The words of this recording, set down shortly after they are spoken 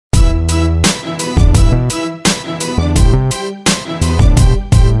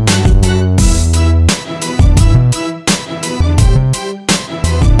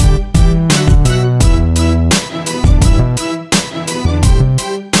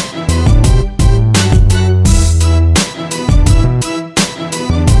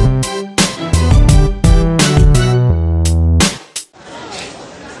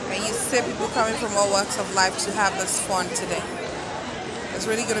aspects of life to have this fun today. It's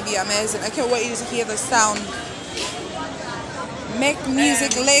really going to be amazing. I can't wait to hear the sound. Make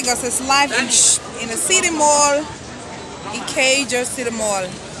Music Lagos is live in the City Mall, Ikeja City Mall.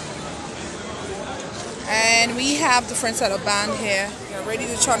 And we have the friends of the band here. They're ready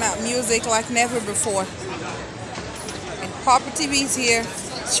to turn out music like never before. And Papa TV is here,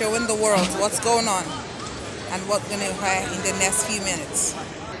 showing the world what's going on and what's going to happen in the next few minutes.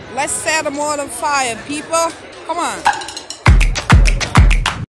 Let's set them all on fire, people. Come on.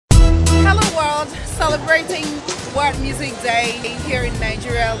 Hello world, celebrating World Music Day here in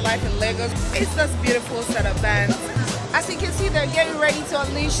Nigeria, live in Lagos. It's this beautiful set of bands. As you can see, they're getting ready to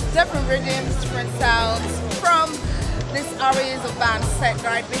unleash different rhythms, different sounds from these areas of bands set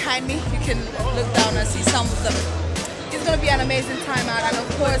right behind me. You can look down and see some of them. It's going to be an amazing time out, and of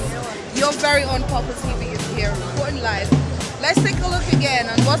course, your very own Papa TV is here reporting live. Let's take a look again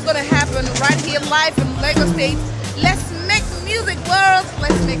on what's going to happen right here live in Lagos State. Let's make music, world.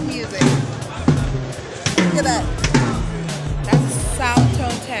 Let's make music. Look at that. That's sound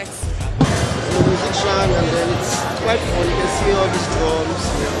tone text. I'm a musician, and then it's quite fun. You can see all these drums.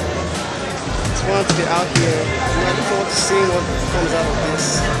 It's fun to be out here. I'm looking forward to seeing what comes out of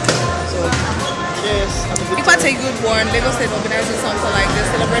this. So, cheers. Have a good time. If I take good one, Lagos State organizing something like this,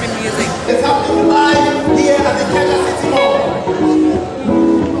 celebrating music. It's happening live here at the Ikeja City Mall.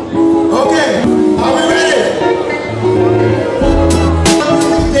 Okay, are we ready?